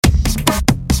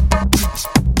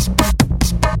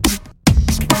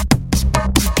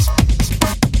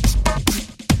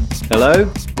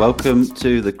Hello, welcome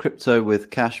to the Crypto with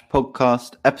Cash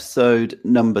podcast, episode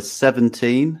number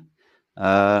 17.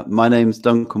 My name's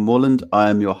Duncan Morland. I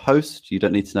am your host. You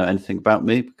don't need to know anything about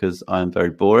me because I am very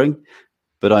boring,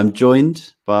 but I'm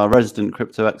joined by our resident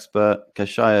crypto expert,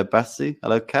 Kashaya Bassi.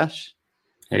 Hello, Cash.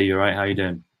 Hey, you're right. How you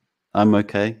doing? I'm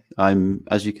okay.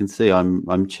 As you can see,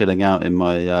 I'm chilling out in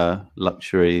my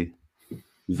luxury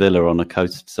villa on a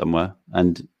coast somewhere,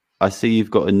 and I see you've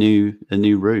got a new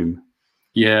room.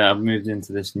 Yeah, I've moved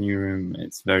into this new room.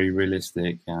 It's very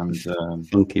realistic and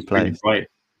Funky place. really bright.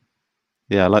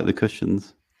 Yeah, I like the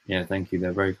cushions. Yeah, thank you.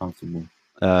 They're very comfortable.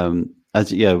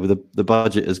 The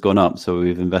budget has gone up, so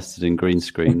we've invested in green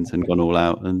screens and gone all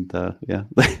out, and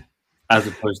As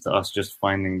opposed to us just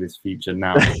finding this feature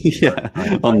now. Yeah,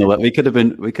 on the web. We could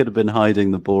have been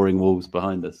hiding the boring walls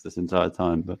behind us this entire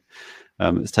time, but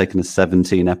it's taken us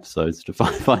 17 episodes to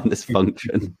find this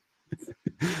function.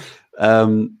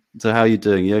 So how are you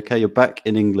doing? You okay? You're back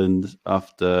in England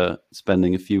after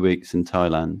spending a few weeks in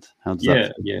Thailand. How does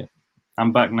that feel? Yeah.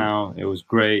 I'm back now. It was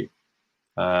great.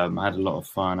 I had a lot of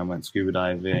fun. I went scuba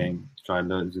diving, tried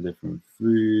loads of different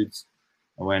foods.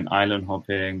 I went island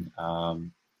hopping.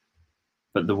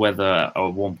 But the weather at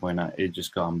one point, it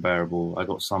just got unbearable. I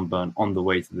got sunburned on the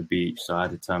way to the beach, so I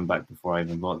had to turn back before I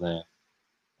even got there.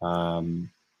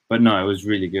 But no, it was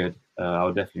really good. I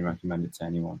would definitely recommend it to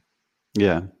anyone.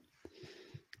 Yeah.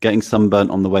 Getting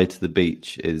sunburnt on the way to the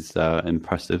beach is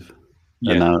impressive.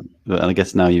 Yeah. And I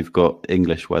guess now you've got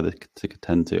English weather to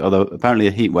contend to. Although apparently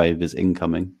a heat wave is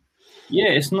incoming. Yeah,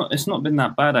 it's not been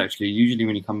that bad actually. Usually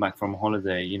when you come back from a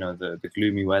holiday, the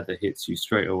gloomy weather hits you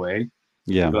straight away.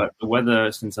 Yeah. But the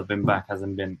weather since I've been back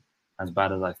hasn't been as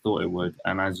bad as I thought it would.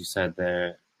 And as you said,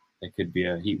 there could be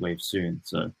a heat wave soon.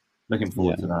 So looking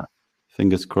forward to that.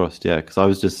 Fingers crossed, yeah. Because I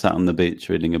was just sat on the beach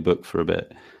reading a book for a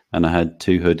bit, and I had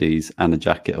 2 hoodies and a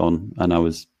jacket on, and I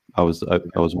was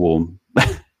warm.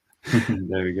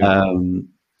 There we go.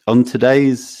 On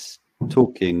today's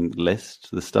talking list,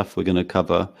 the stuff we're going to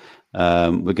cover,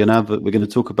 we're going to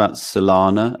talk about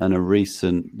Solana and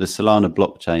the Solana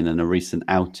blockchain and a recent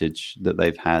outage that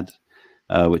they've had,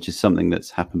 which is something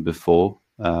that's happened before.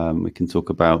 We can talk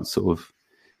about sort of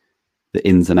the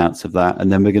ins and outs of that, and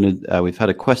then we've had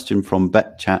a question from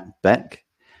Beck.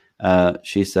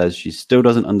 She says she still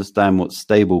doesn't understand what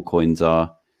stable coins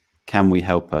are. Can we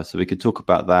help her? So we could talk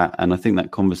about that. And I think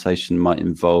that conversation might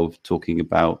involve talking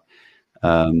about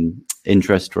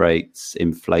interest rates,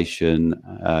 inflation,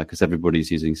 because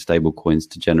everybody's using stable coins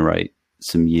to generate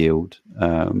some yield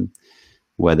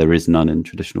where there is none in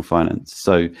traditional finance.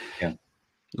 So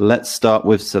Let's start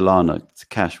with Solana.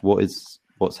 Cash,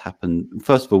 what's happened?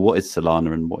 First of all, what is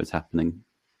Solana and what is happening?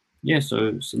 Yeah,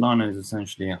 so Solana is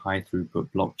essentially a high throughput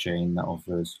blockchain that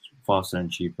offers faster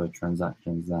and cheaper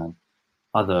transactions than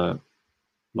other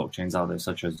blockchains out there,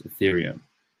 such as Ethereum.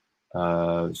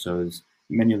 So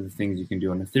many of the things you can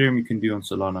do on Ethereum, you can do on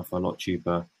Solana for a lot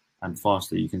cheaper and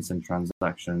faster. You can send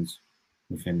transactions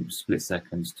within split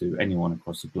seconds to anyone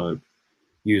across the globe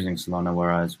using Solana,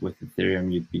 whereas with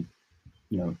Ethereum, you'd be,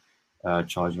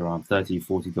 charged around $30,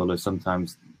 $40.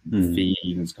 Sometimes the fee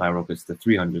even skyrockets to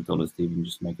 $300 to even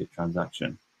just make a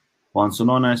transaction. While on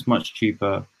Solana, it's much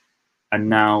cheaper. And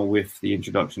now with the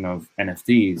introduction of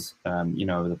NFTs,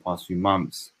 over the past few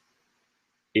months,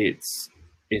 it's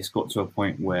got to a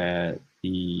point where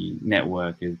the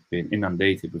network has been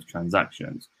inundated with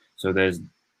transactions. So there's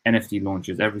NFT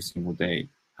launches every single day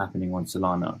happening on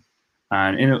Solana.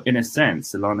 And in a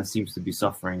sense, Solana seems to be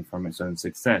suffering from its own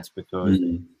success because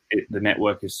the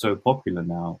network is so popular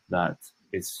now that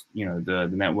it's, the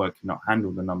network cannot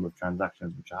handle the number of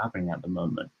transactions which are happening at the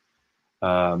moment.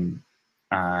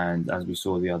 And as we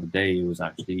saw the other day, it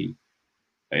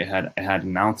had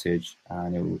an outage,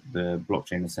 and the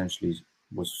blockchain essentially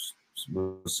was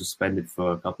suspended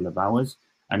for a couple of hours.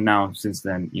 And now, since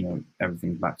then,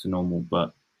 everything's back to normal.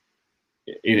 But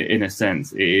in a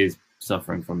sense, it is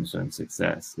suffering from its own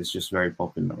success. It's just very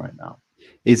popular right now.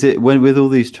 Is it with all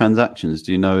these transactions?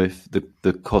 Do you know if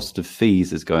the cost of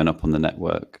fees is going up on the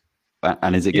network,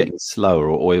 and is it getting slower,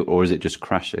 or is it just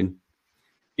crashing?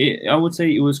 I would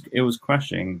say it was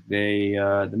crashing.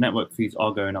 The network fees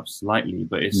are going up slightly,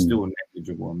 but it's still a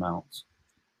negligible amount.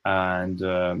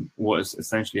 And what is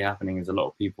essentially happening is a lot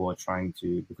of people are trying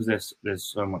to, because there's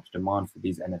so much demand for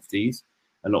these NFTs,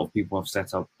 a lot of people have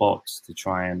set up bots to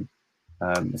try and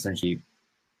essentially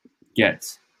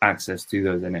get access to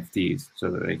those NFTs so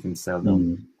that they can sell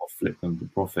them or flip them to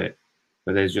profit.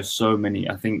 But there's just so many.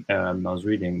 I think I was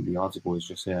reading the article, is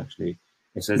just here actually.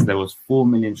 It says there was 4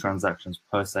 million transactions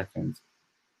per second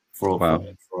for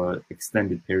an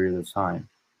extended period of time.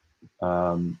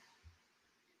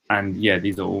 and yeah,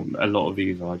 a lot of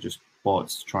these are just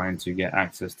bots trying to get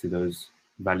access to those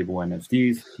valuable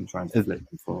NFTs and trying to flip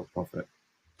them for profit.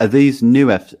 Are these new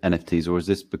NFTs, or is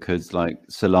this because like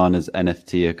Solana's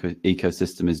NFT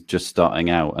ecosystem is just starting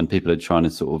out and people are trying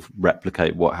to sort of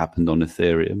replicate what happened on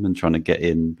Ethereum and trying to get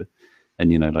in,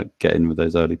 and like get in with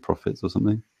those early profits or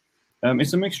something?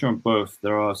 It's a mixture of both.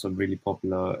 There are some really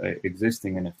popular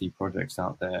existing NFT projects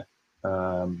out there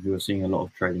who are seeing a lot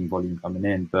of trading volume coming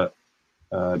in, but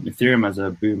Ethereum has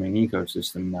a booming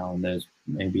ecosystem now, and there's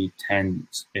maybe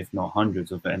tens, if not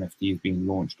hundreds, of NFTs being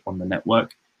launched on the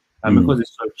network. And because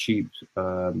it's so cheap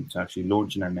to actually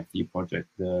launch an NFT project,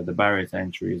 the barrier to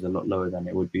entry is a lot lower than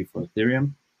it would be for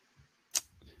Ethereum.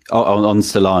 Oh, on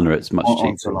Solana, it's much cheaper.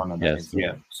 On Solana, yes.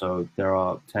 Yeah. So there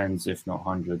are tens, if not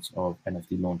hundreds, of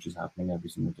NFT launches happening every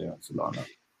single day on Solana.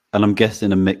 And I'm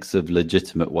guessing a mix of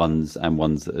legitimate ones and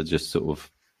ones that are just sort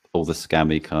of all the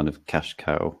scammy kind of cash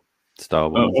cow style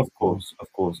ones.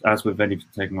 Of course. As with any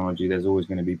technology, there's always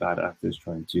going to be bad actors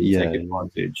trying to take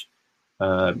advantage.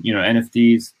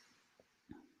 NFTs,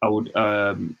 I would,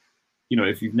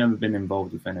 if you've never been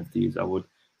involved with NFTs, I would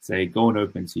say go on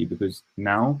OpenSea, because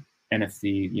now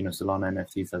Solana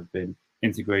NFTs have been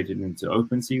integrated into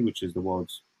OpenSea, which is the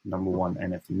world's #1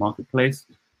 NFT marketplace.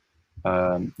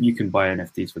 You can buy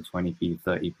NFTs for 20p,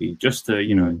 30p, just to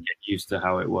get used to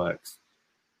how it works.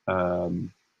 And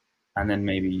then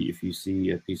maybe if you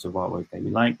see a piece of artwork that you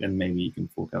like, then maybe you can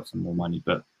fork out some more money.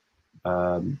 But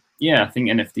I think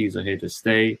NFTs are here to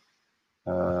stay.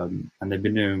 And they've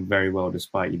been doing very well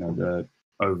despite the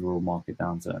overall market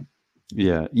downturn.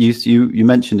 Yeah, you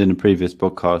mentioned in a previous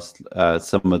podcast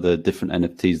some of the different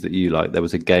NFTs that you like. There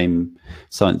was a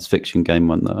science fiction game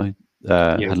one that I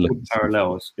had looked at.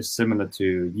 Parallels. It's similar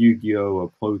to Yu-Gi-Oh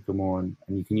or Pokemon,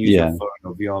 and you can use your phone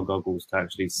or VR goggles to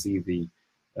actually see the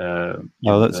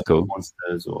that's cool.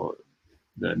 Monsters or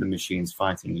the machines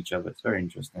fighting each other. It's very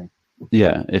interesting.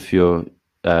 Yeah, if you're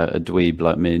a dweeb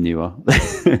like me and you are.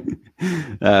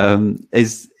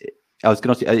 I was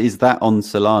going to ask you, is that on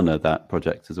Solana, that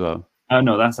project as well?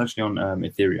 No, that's actually on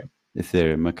Ethereum.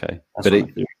 Ethereum, okay. But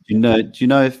do you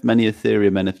know if many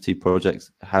Ethereum NFT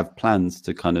projects have plans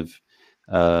to kind of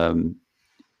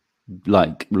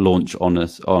launch on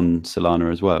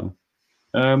Solana as well?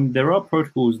 There are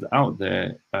protocols out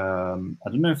there. I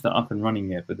don't know if they're up and running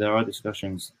yet, but there are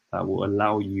discussions that will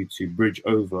allow you to bridge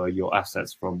over your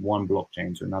assets from one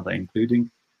blockchain to another,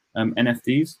 including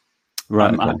NFTs.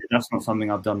 Right. That's not something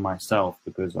I've done myself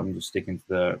because I'm just sticking to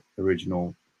the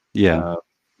original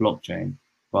blockchain.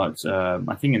 But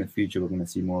I think in the future we're going to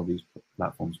see more of these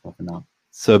platforms popping up.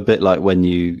 So a bit like when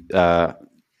you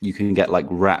can get like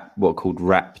what are called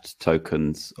wrapped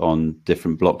tokens on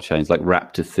different blockchains, like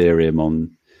wrapped Ethereum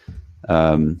on.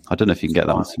 I don't know if you can get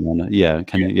that on Solana. Yeah,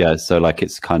 can you? Yeah, so like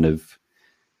it's kind of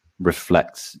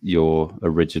reflects your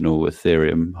original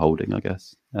Ethereum holding, I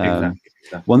guess. Exactly.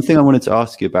 One thing I wanted to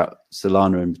ask you about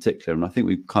Solana in particular, and I think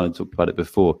we've kind of talked about it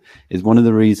before, is one of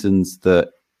the reasons that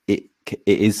it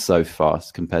is so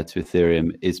fast compared to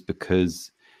Ethereum is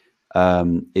because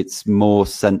it's more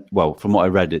from what I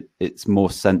read, it's more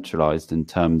centralized in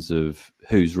terms of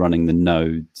who's running the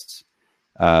nodes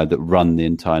that run the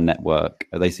entire network.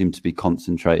 They seem to be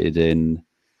concentrated in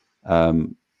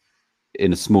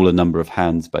a smaller number of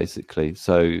hands, basically.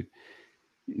 So,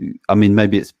 I mean,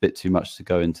 maybe it's a bit too much to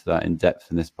go into that in depth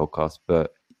in this podcast,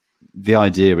 but the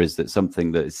idea is that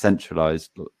something that is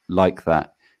centralized like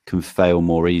that can fail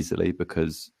more easily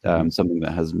because something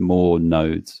that has more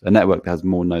nodes, a network that has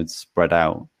more nodes spread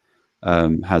out,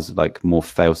 has like more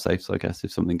fail safes, I guess,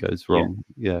 if something goes wrong.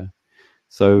 Yeah.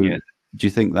 So do you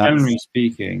think that, generally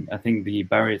speaking, I think the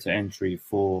barrier to entry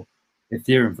for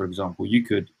Ethereum, for example, you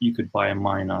could buy a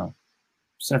miner,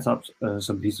 set up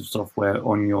some piece of software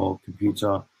on your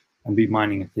computer and be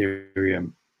mining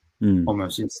Ethereum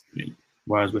almost instantly.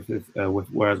 Whereas with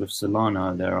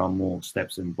Solana, there are more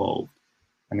steps involved.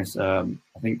 And it's I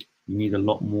think you need a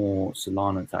lot more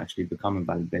Solana to actually become a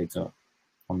validator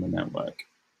on the network.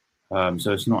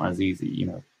 So it's not as easy,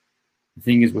 The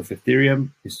thing is with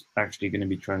Ethereum, it's actually going to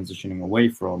be transitioning away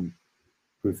from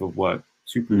proof of work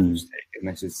to proof of stake, and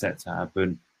this is set to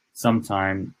happen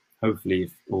sometime, hopefully,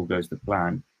 if all goes to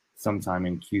plan, sometime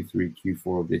in Q3,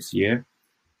 Q4 of this year.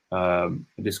 The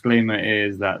disclaimer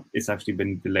is that it's actually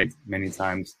been delayed many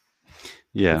times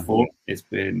before. It's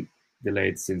been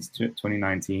delayed since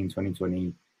 2019,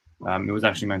 2020. It was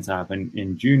actually meant to happen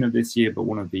in June of this year, but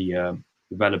one of the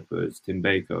developers, Tim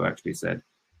Baker, actually said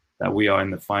that we are in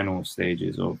the final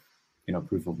stages of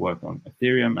proof of work on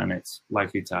Ethereum, and it's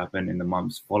likely to happen in the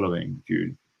months following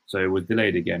June. So it was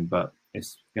delayed again, but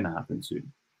it's going to happen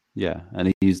soon. Yeah, and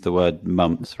he used the word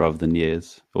months rather than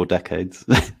years or decades.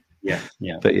 Yeah,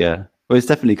 yeah, But yeah, well, it's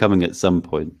definitely coming at some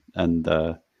point, and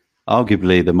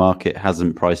arguably the market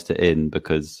hasn't priced it in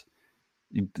because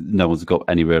no one's got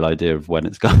any real idea of when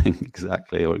it's coming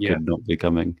exactly, or it yeah. could not be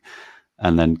coming,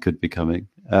 and then could be coming.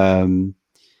 It's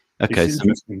Okay, so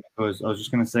interesting because I was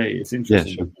just going to say it's yeah,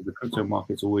 interesting sure. because the crypto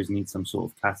markets always need some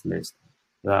sort of catalyst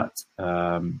that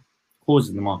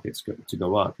causes the markets to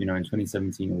go up. You know, in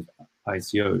 2017 it was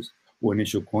ICOs or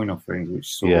initial coin offerings,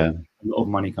 which saw Yeah, a lot of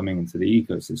money coming into the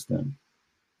ecosystem.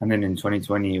 And then in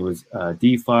 2020 it was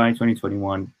DeFi.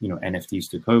 2021, you know,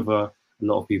 NFTs took over. A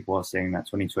lot of people are saying that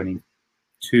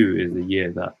 2022 is the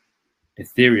year that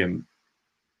Ethereum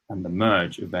and the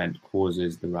merge event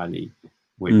causes the rally,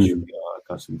 which mm. we are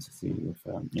accustomed to see with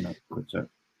you know, crypto.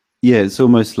 Yeah, it's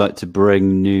almost like to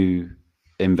bring new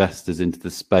investors into the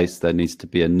space. There needs to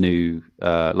be a new,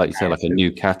 like you say, like a Narrative.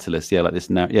 new catalyst. Yeah, like this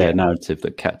Yeah, narrative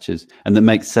that catches and that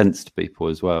makes sense to people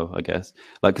as well. I guess,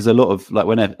 like because a lot of like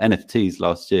when NFTs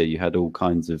last year, you had all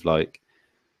kinds of like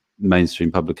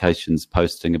mainstream publications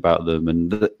posting about them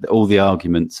and all the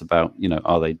arguments about, you know,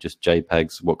 are they just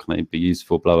JPEGs? What can they be used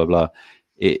for? Blah blah blah.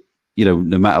 It, you know,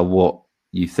 no matter what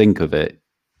you think of it,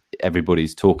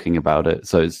 everybody's talking about it.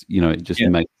 So it's, you know, it just yeah,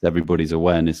 makes everybody's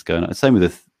awareness going on. Same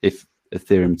with if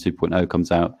Ethereum 2.0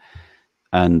 comes out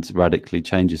and radically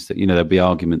changes it, you know, there'll be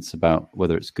arguments about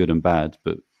whether it's good and bad,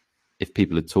 but if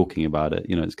people are talking about it,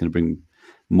 you know, it's going to bring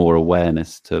more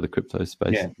awareness to the crypto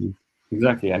space. yeah,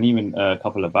 exactly. And even a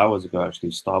couple of hours ago,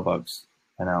 actually, Starbucks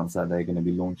announced that they're going to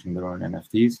be launching their own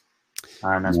NFTs.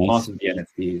 And as part Nice. of the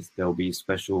NFTs, there'll be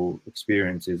special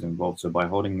experiences involved. So by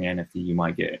holding the NFT, you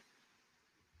might get,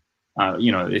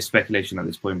 you know, it's speculation at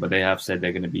this point, but they have said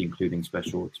they're going to be including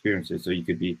special experiences. So you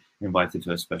could be invited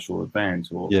to a special event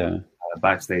or Yeah.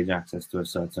 backstage access to a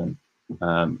certain,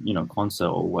 you know, concert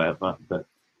or whatever. But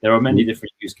there are many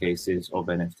different use cases of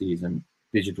NFTs, and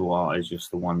digital art is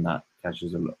just the one that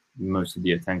catches most of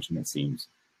the attention, it seems.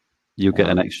 You'll get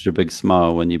an extra big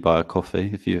smile when you buy a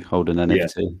coffee if you hold an Yeah,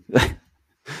 NFT.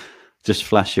 Just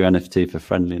flash your NFT for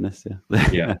friendliness.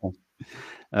 yeah.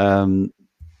 Yeah.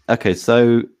 Okay,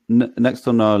 so next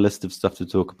on our list of stuff to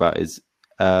talk about is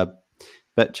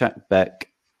Betchat Beck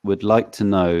would like to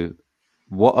know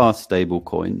what are stable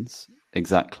coins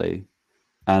exactly,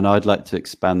 and I'd like to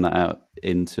expand that out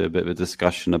into a bit of a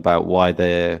discussion about why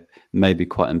they're maybe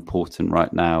quite important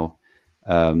right now,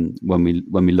 when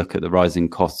we look at the rising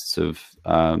costs of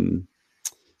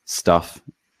stuff,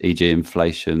 e.g.,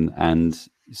 inflation, and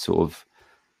sort of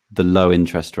the low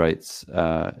interest rates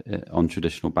on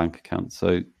traditional bank accounts.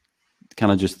 So, can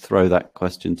I just throw that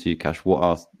question to you, Cash?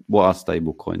 What are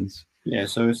stable coins? Yeah,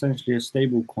 so essentially, a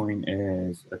stable coin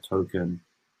is a token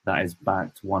that is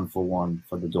backed one for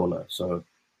the dollar. So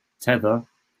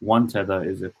one tether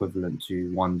is equivalent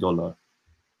to $1.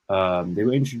 They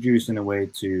were introduced in a way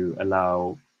to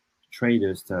allow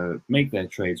traders to make their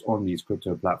trades on these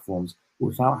crypto platforms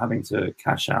without having to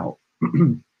cash out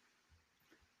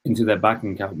into their bank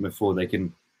account before they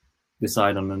can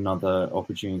decide on another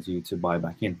opportunity to buy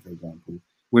back in, for example.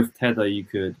 With Tether, you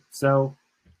could sell,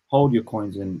 hold your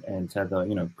coins in Tether.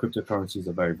 You know, cryptocurrencies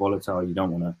are very volatile. You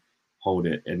don't want to hold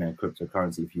it in a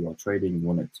cryptocurrency if you are trading. You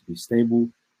want it to be stable.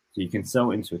 So you can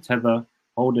sell into a Tether,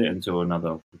 hold it until another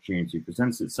opportunity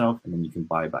presents itself, and then you can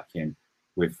buy back in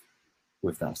with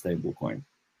that stable coin.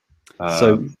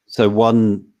 So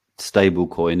one stable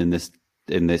coin in this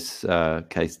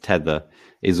case, Tether,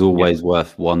 is always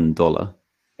worth $1.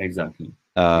 Exactly.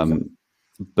 Exactly.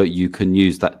 But you can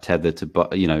use that Tether to buy,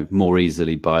 you know, more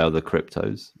easily buy other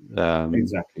cryptos.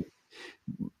 Exactly.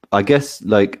 I guess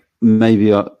like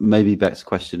maybe Beck's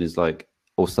question is like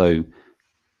also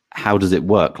how does it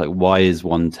work? Like why is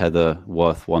one Tether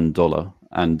worth $1?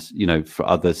 And you know, for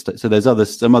others, so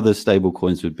there's some other stable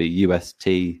coins would be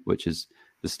UST, which is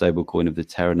the stable coin of the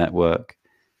Terra network.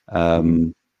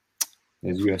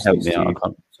 There's Help me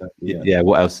out. USDC. Yeah.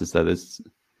 What else is there? There's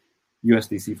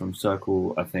USDC from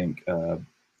Circle, I think.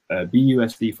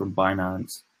 BUSD from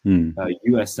Binance.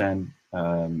 USN,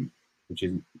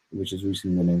 which has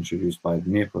recently been introduced by the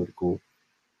Near Protocol,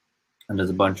 and there's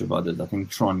a bunch of others. I think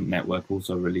Tron Network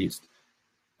also released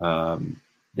their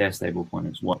stablecoin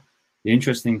as well. The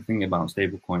interesting thing about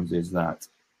stablecoins is that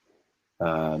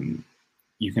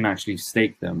you can actually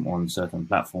stake them on certain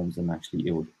platforms and actually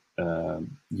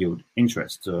yield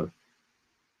interest. So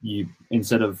you,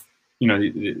 instead of, you know,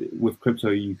 with crypto,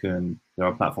 there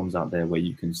are platforms out there where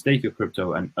you can stake your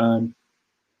crypto and earn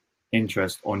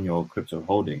interest on your crypto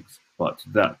holdings, but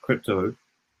that crypto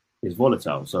is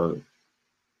volatile, so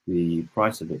the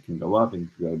price of it can go up and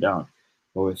can go down.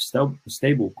 But with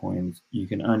stable coins, you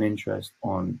can earn interest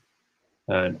on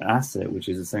an asset which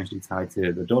is essentially tied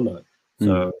to the dollar.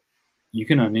 So you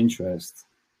can earn interest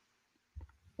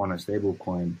on a stable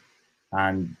coin.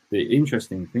 And the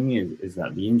interesting thing is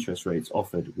that the interest rates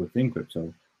offered within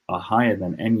crypto are higher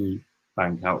than any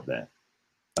bank out there.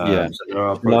 Yeah. So there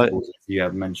are protocols as you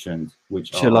have mentioned,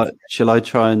 which shall I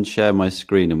try and share my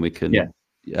screen and we can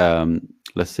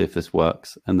let's see if this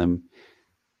works, and then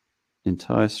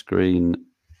entire screen.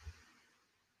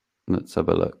 Let's have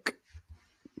a look.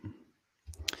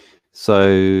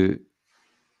 So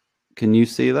can you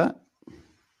see that?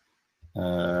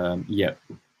 Yeah.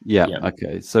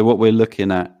 Okay, so what we're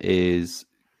looking at is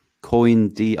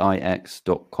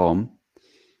coindix.com,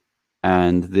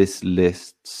 and this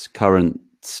lists current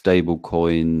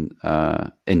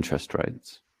stablecoin interest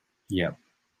rates. Yeah.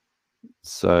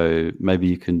 So maybe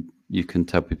you can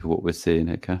tell people what we're seeing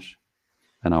here, Cash.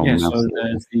 And I'll so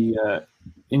there's the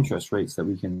interest rates that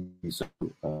we can see. So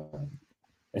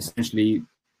essentially,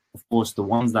 of course, the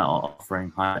ones that are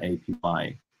offering higher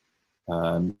APY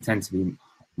tend to be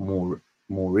more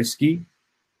risky.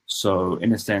 So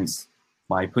in a sense,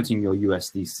 by putting your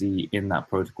USDC in that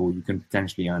protocol, you can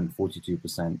potentially earn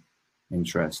 42%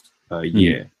 interest per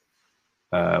year.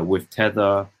 With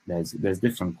Tether, there's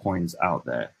different coins out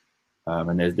there,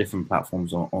 and there's different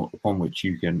platforms upon which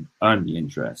you can earn the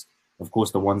interest. Of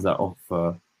course, the ones that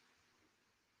offer,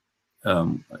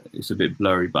 it's a bit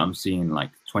blurry, but I'm seeing like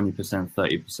 20%,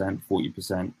 30%,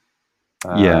 40%.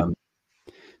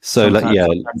 So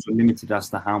sometimes you're limited as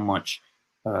to how much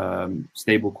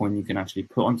stablecoin you can actually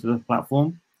put onto the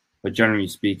platform. But generally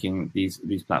speaking,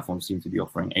 these platforms seem to be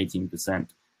offering 18%.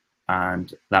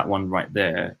 And that one right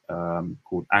there,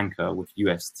 called Anchor with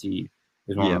UST, is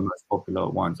one of the most popular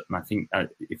ones. And I think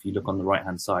if you look on the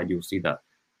right-hand side, you'll see that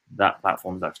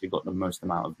platform's actually got the most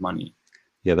amount of money.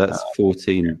 Yeah, that's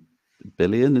 14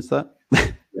 billion, is that?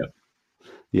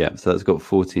 Yeah, so that's got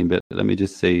 14 billion. Let me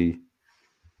just see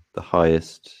the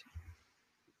highest.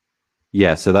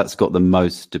 Yeah, so that's got the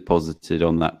most deposited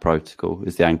on that protocol,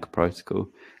 is the Anchor protocol.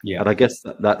 Yeah. But I guess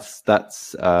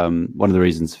that's one of the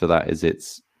reasons for that is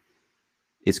it's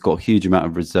got a huge amount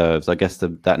of reserves. I guess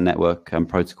that network and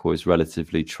protocol is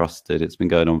relatively trusted. It's been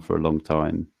going on for a long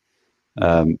time.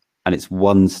 And it's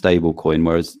one stable coin,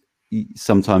 whereas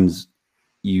sometimes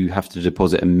you have to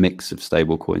deposit a mix of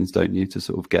stable coins, don't you, to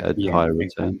sort of get a higher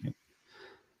return.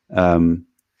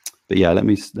 But yeah, let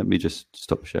me just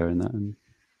stop sharing that. And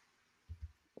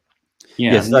the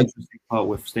interesting part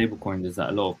with stablecoins is that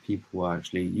a lot of people are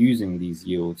actually using these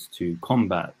yields to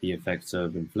combat the effects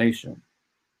of inflation.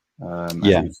 As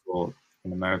we saw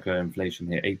in America, inflation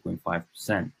hit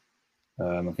 8.5%.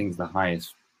 I think it's the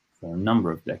highest for a number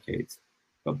of decades.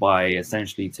 But by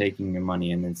essentially taking your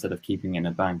money and instead of keeping it in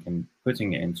a bank and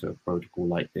putting it into a protocol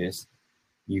like this,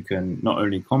 you can not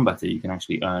only combat it, you can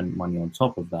actually earn money on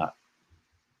top of that.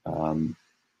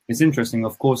 It's interesting.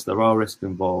 Of course, there are risks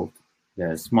involved.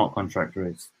 There's smart contract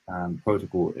risks and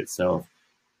protocol itself.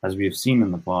 As we have seen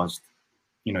in the past,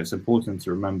 it's important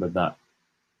to remember that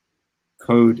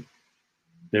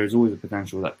there is always a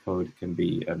potential that code can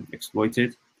be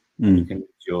exploited. And you can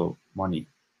lose your money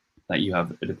that you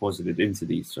have deposited into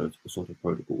these sort of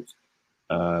protocols.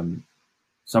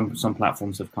 Some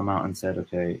platforms have come out and said,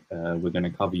 okay, we're going to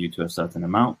cover you to a certain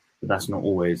amount, but that's not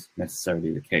always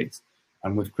necessarily the case.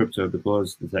 And with crypto,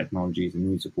 because the technology is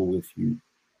immutable, if you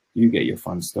get your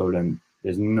funds stolen,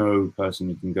 there's no person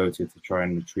you can go to try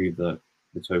and retrieve the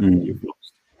token that you've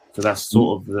lost. So that's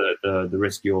sort of the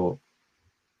risk you're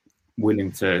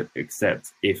willing to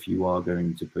accept if you are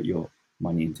going to put your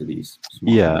money into these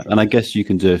smart contracts. And I guess you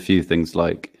can do a few things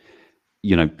like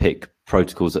pick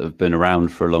protocols that have been around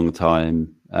for a long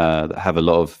time, that have a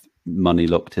lot of money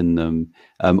locked in them.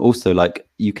 Also, like,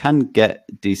 you can get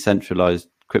decentralized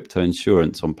crypto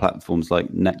insurance on platforms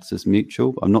like Nexus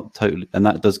Mutual. I'm not totally, and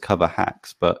that does cover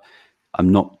hacks, but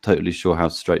I'm not totally sure how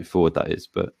straightforward that is.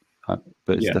 But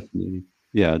it's definitely,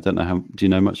 I don't know how. Do you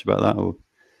know much about that? Or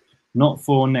not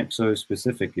for Nexo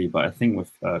specifically, but I think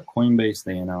with Coinbase,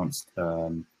 they announced, I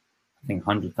think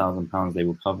 £100,000 they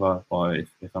will cover, or if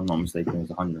I'm not mistaken, it was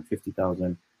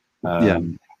 150,000.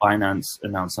 Binance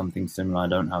announced something similar. I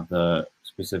don't have the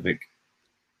specific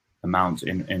amount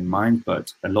in mind,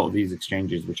 but a lot of these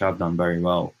exchanges, which have done very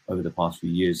well over the past few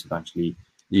years, have actually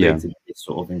created this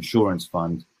sort of insurance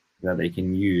fund that they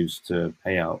can use to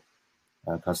pay out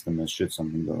customers should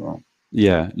something go wrong.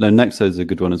 Nexo is a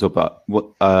good one as well. But what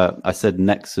I said,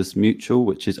 Nexus Mutual,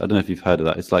 which is, I don't know if you've heard of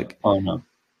that. It's like,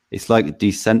 it's like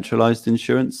decentralized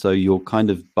insurance. So you're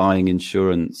kind of buying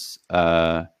insurance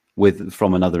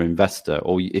from another investor,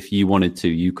 or if you wanted to,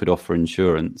 you could offer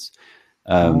insurance.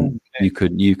 Okay.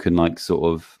 You can like sort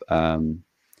of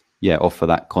offer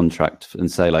that contract and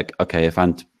say like, okay, if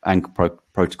Anchor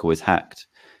Protocol is hacked,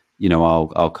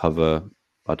 I'll cover,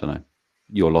 I don't know,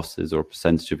 your losses or a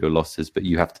percentage of your losses, but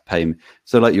you have to pay me.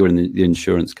 So like you're in the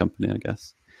insurance company, I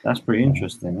guess. That's pretty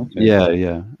interesting. Okay.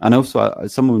 Yeah. And also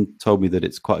someone told me that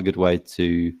it's quite a good way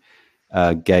to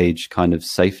gauge kind of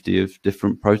safety of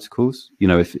different protocols.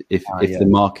 If the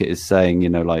market is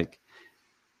saying, like,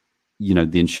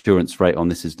 the insurance rate on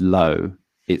this is low,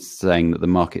 it's saying that the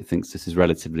market thinks this is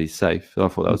relatively safe. So I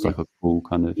thought that was like a cool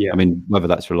kind of, I mean, whether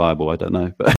that's reliable, I don't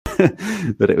know, but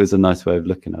but it was a nice way of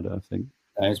looking at it, I think.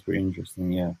 That is pretty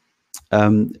interesting, yeah.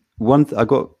 I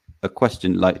got a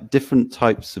question, like different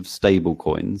types of stable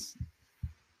coins,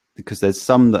 because there's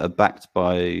some that are backed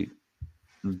by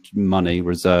money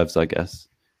reserves, I guess,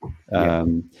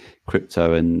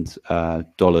 crypto and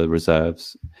dollar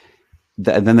reserves.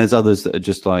 And then there's others that are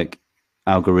just like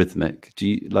algorithmic. Do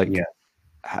you like?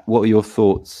 What are your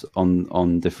thoughts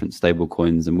on different stable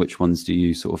coins, and which ones do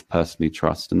you sort of personally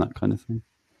trust and that kind of thing?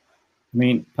 I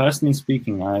mean, personally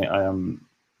speaking,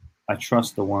 I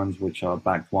trust the ones which are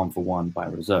backed 1-for-1 by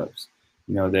reserves.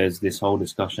 There's this whole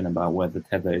discussion about whether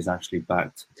Tether is actually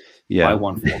backed by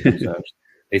 1-for-1 reserves.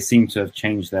 They seem to have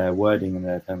changed their wording in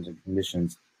their terms and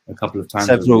conditions a couple of times.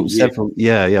 Several.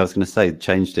 Yeah. I was going to say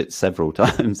changed it several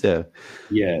times.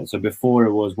 Yeah. So before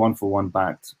it was 1-for-1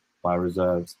 backed by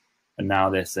reserves, and now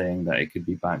they're saying that it could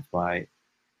be backed by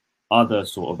other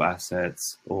sort of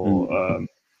assets. Or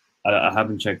I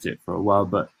haven't checked it for a while,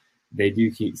 but they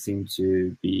do seem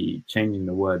to be changing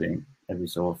the wording every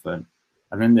so often.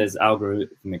 And then there's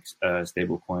algorithmic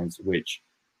stable coins, which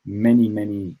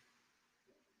many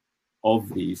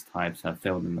of these types have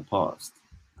failed in the past.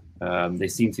 They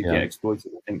seem to get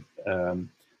exploited. I think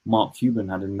Mark Cuban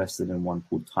had invested in one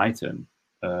called Titan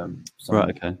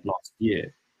last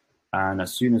year. And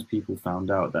as soon as people found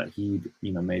out that he'd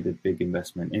made a big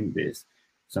investment in this,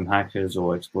 some hackers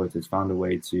or exploiters found a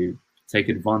way to take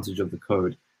advantage of the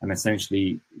code and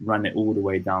essentially ran it all the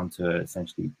way down to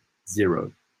essentially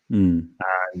zero. And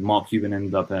Mark Cuban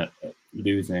ended up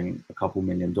losing a couple $1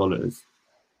 million,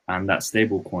 and that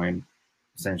stable coin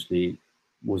essentially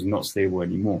was not stable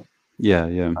anymore.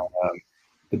 The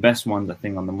best ones I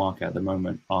think on the market at the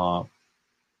moment are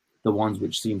the ones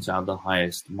which seem to have the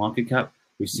highest market cap,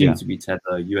 which seem to be Tether,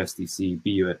 USDC,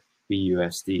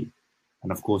 BUSD,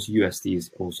 and of course USD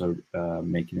is also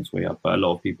making its way up, but a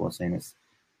lot of people are saying it's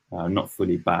not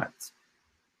fully backed.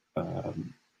 But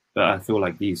I feel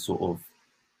like these sort of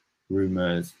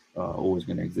rumors are always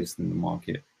going to exist in the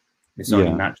market. It's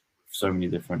only natural. So many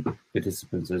different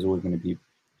participants. There's always going to be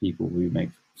people who make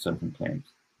certain claims.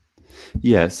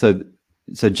 Yeah. So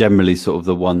generally, sort of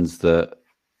the ones that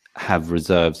have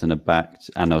reserves and are backed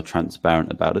and are transparent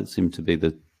about it seem to be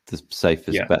the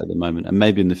safest bet at the moment. And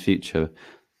maybe in the future,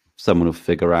 someone will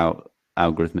figure out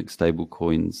algorithmic stable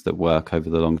coins that work over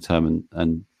the long term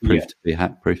and prove to be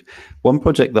hack proof. One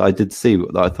project that I did see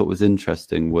that I thought was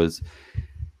interesting was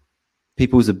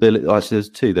people's ability. Actually, there's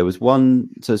two. There was one.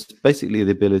 So it's basically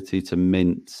the ability to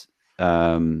mint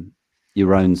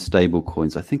your own stable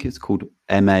coins. I think it's called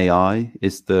MAI.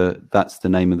 That's the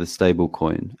name of the stable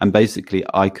coin. And basically,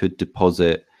 I could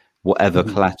deposit whatever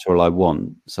collateral I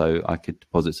want. So I could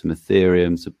deposit some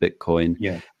Ethereum, some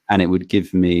Bitcoin, and it would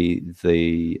give me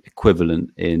the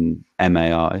equivalent in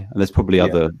MAI. And there's probably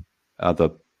other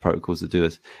protocols that do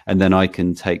this. And then I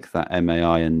can take that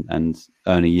MAI and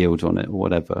earn a yield on it or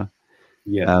whatever.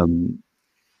 There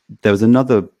was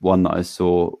another one that I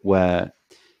saw where,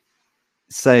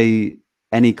 say,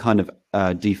 any kind of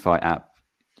DeFi app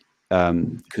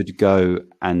could go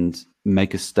and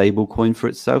make a stable coin for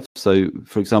itself. So,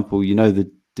 for example,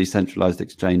 the decentralized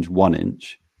exchange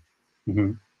 1inch,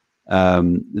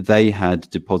 they had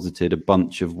deposited a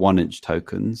bunch of 1inch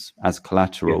tokens as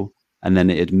collateral, and then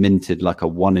it had minted like a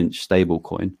 1inch stable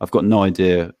coin. I've got no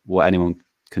idea what anyone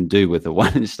can do with a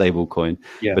 1inch stable coin,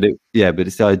 but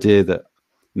it's the idea that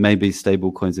maybe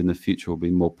stable coins in the future will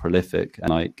be more prolific, and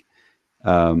like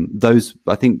those,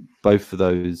 I think both of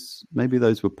those, maybe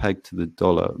those were pegged to the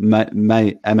dollar.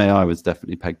 MAI was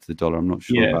definitely pegged to the dollar. I'm not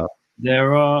sure about.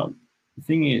 There are, the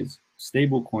thing is,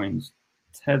 stable coins,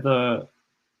 Tether,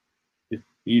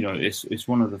 it's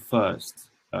one of the first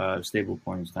stable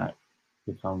coins that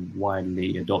become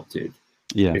widely adopted.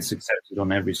 It's accepted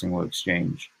on every single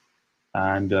exchange.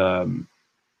 And the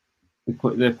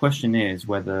question is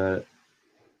whether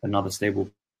another stable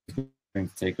is going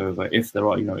to take over. If there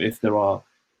are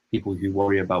people who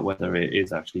worry about whether it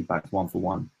is actually backed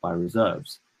 1-for-1 by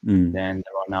reserves, then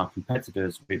there are now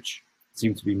competitors which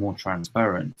seem to be more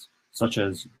transparent, such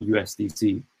as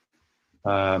USDC.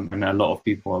 And a lot of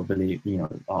people are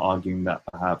arguing that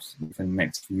perhaps within the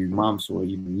next few months or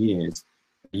even years,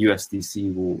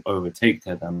 USDC will overtake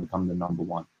Tether and become the number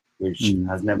one, which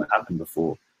has never happened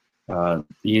before. The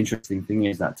interesting thing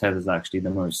is that Tether is actually the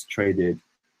most traded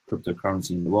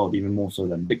cryptocurrency in the world, even more so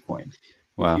than Bitcoin.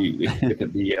 Wow. If you look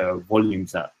at the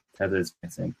volumes that Tether is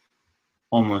getting,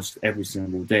 almost every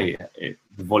single day,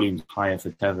 the volume's higher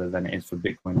for Tether than it is for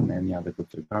Bitcoin and any other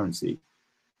cryptocurrency.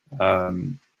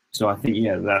 So I think,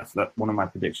 that's one of my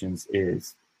predictions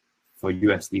is for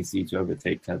USDC to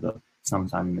overtake Tether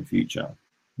sometime in the future.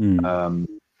 And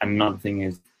another thing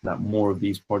is that more of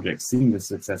these projects, seeing the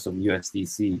success of UST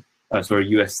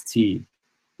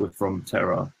from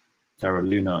Terra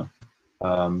Luna,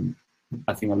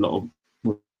 I think a lot of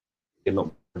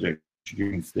projects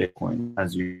introducing Stablecoin,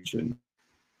 as you mentioned.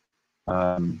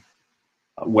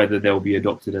 Whether they'll be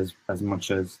adopted as much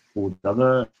as all the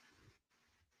other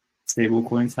stable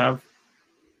coins have,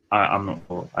 I'm not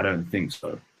sure. I don't think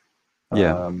so.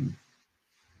 Yeah.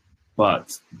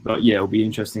 But yeah, it'll be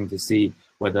interesting to see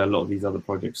whether a lot of these other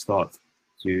projects start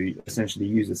to essentially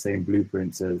use the same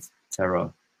blueprints as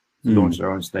Terra to launch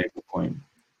their own stable coin.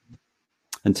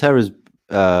 And Terra's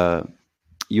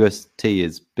UST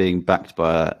is being backed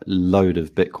by a load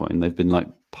of Bitcoin. They've been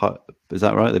is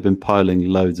that right? They've been piling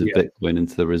loads of Bitcoin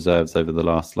into the reserves over the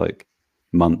last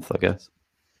month, I guess.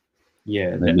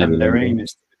 Yeah, and their aim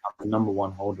is to become the number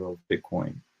one holder of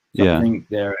Bitcoin. So I think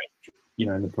they're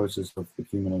in the process of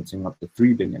accumulating up to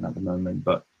 3 billion at the moment,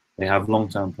 but they have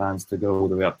long-term plans to go all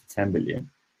the way up to 10 billion.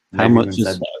 How much is...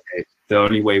 said that, the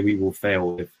only way we will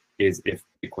fail is if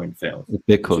Bitcoin fails. If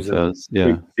Bitcoin fails,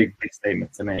 big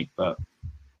statement to make, but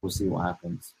we'll see what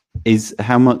happens.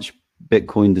 How much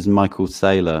Bitcoin does Michael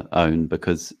Saylor own?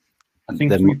 Because I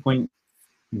think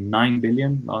 3.9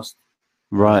 billion last.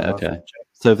 Right. Okay.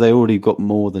 So have they already got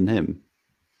more than him?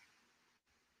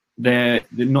 They're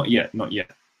not yet.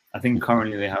 I think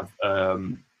currently they have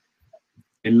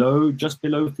just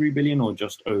below 3 billion or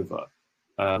just over.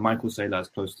 Michael Saylor has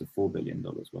close to $4 billion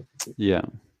worth of it. Yeah.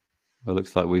 Well,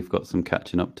 looks like we've got some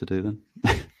catching up to do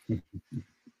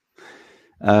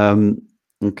then.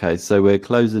 Okay, so we're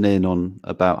closing in on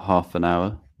about half an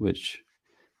hour, which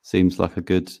seems like a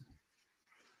good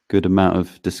amount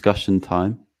of discussion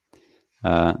time.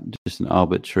 Just an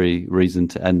arbitrary reason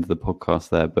to end the podcast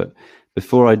there. But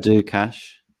before I do,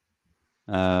 Cash,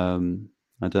 I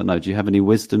don't know, do you have any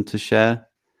wisdom to share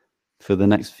for the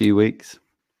next few weeks?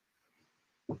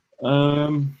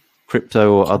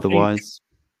 Crypto or otherwise?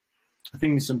 I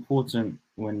think it's important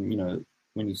when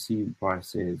you see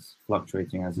prices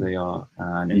fluctuating as they are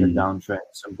and in the downtrend,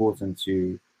 it's important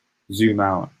to zoom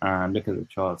out and look at the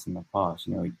charts in the past.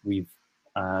 We've,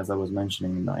 as I was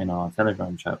mentioning in our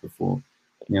Telegram chat before,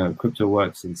 crypto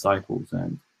works in cycles,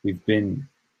 and we've been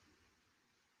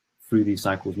through these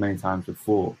cycles many times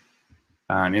before.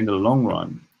 And in the long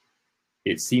run,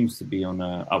 it seems to be on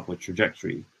an upward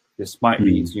trajectory, despite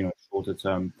these, shorter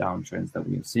term downtrends that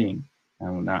we are seeing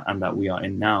and that we are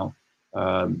in now.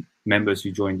 Members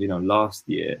who joined, last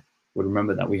year would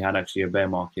remember that we had actually a bear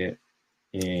market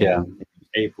in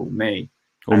April, May,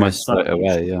 almost straight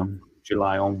away,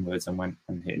 July onwards, and went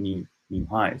and hit new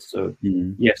highs. So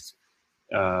yes,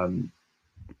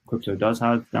 crypto does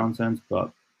have downturns,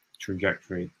 but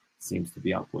trajectory seems to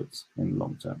be upwards in the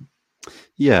long term.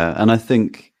 Yeah, and I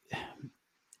think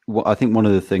one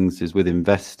of the things is with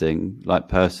investing, like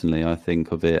personally, I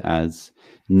think of it as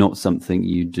not something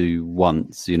you do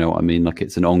once, you know what I mean? Like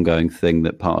it's an ongoing thing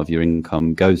that part of your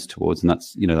income goes towards, and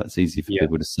that's easy for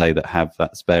people to say that have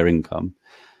that spare income.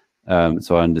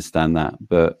 So I understand that,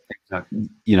 but exactly.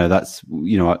 That's,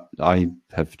 I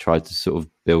have tried to sort of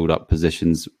build up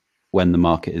positions when the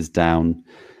market is down,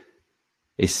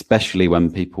 especially when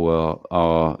people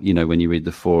are when you read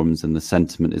the forums and the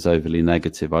sentiment is overly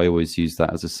negative. I always use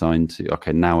that as a sign to,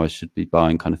 okay, now I should be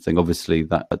buying, kind of thing. Obviously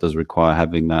that does require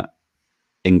having that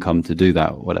income to do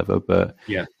that or whatever, but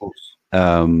yeah, of course.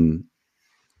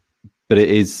 But it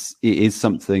is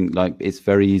something like, it's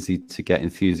very easy to get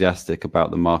enthusiastic about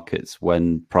the markets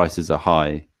when prices are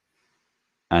high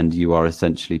and you are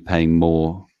essentially paying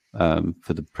more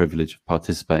for the privilege of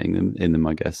participating in them,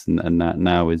 I guess. And that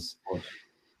now is,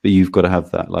 but you've got to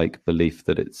have that belief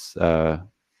that it's,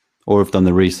 or have done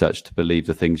the research to believe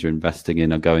the things you're investing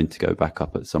in are going to go back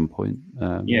up at some point.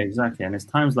 Yeah, exactly. And it's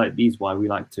times like these why we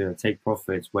like to take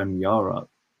profits when we are up,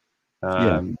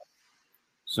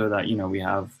 so that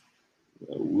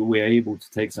we're able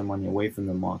to take some money away from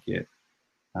the market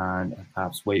and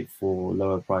perhaps wait for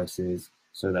lower prices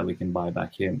so that we can buy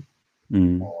back in.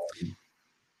 But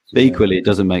equally, it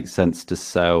doesn't make sense to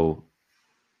sell,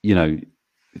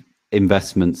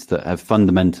 investments that have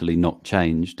fundamentally not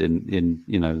changed in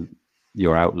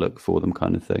your outlook for them,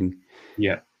 kind of thing.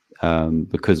 Yeah.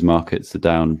 Because markets are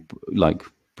down like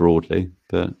broadly,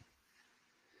 but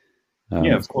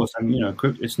yeah, of course. And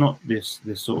it's not this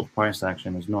sort of price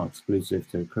action is not exclusive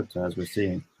to crypto, as we're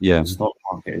seeing. Yeah, the stock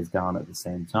market is down at the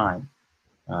same time.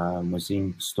 We're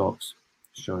seeing stocks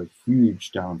show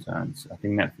huge downturns. I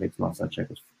think Netflix, last I checked,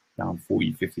 was down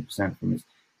 40-50% from its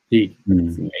peak.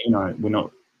 We're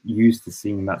not used to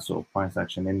seeing that sort of price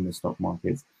action in the stock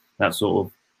markets. That sort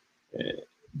of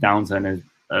downturn is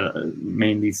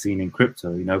mainly seen in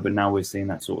crypto, but now we're seeing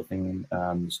that sort of thing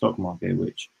in the stock market,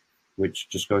 which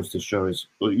just goes to show us,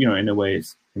 in a way,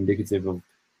 it's indicative of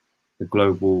the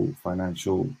global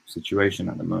financial situation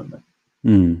at the moment.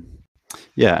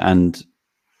 Yeah, and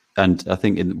I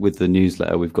think with the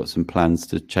newsletter, we've got some plans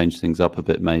to change things up a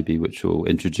bit, maybe, which will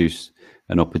introduce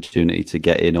an opportunity to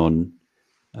get in on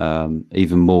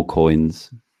even more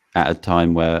coins at a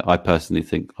time where I personally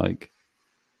think, like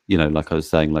I was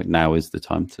saying, like now is the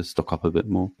time to stock up a bit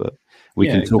more. But we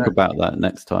can talk about that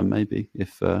next time, maybe,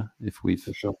 if we've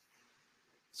For sure.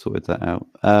 sorted that out.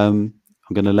 I'm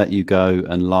going to let you go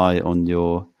and lie on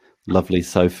your lovely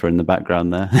sofa in the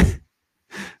background there.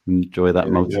 Enjoy that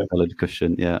multicolored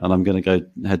cushion. Yeah, and I'm going to go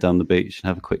head down the beach and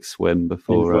have a quick swim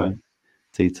before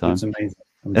tea time. It's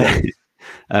amazing.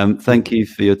 Thank you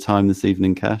for your time this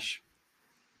evening, Cash.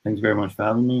 Thanks very much for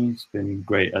having me. It's been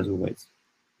great as always.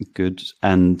 Good.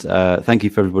 And thank you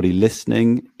for everybody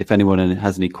listening. If anyone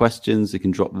has any questions, you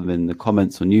can drop them in the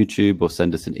comments on YouTube or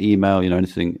send us an email.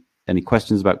 Any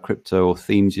questions about crypto or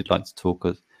themes you'd like to talk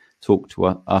to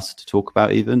us to talk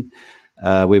about even.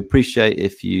 We appreciate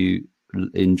if you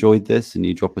enjoyed this and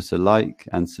you drop us a like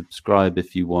and subscribe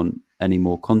if you want any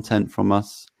more content from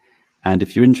us. And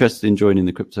if you're interested in joining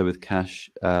the Crypto with Cash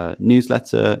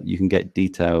newsletter, you can get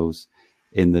details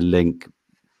in the link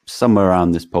somewhere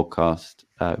around this podcast,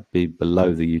 be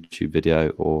below the YouTube video,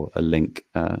 or a link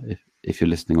if you're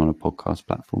listening on a podcast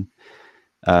platform.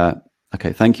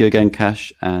 Okay, thank you again,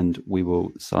 Cash, and we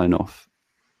will sign off.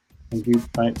 Thank you.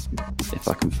 Bye. If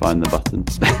I can find the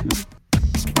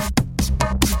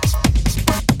button.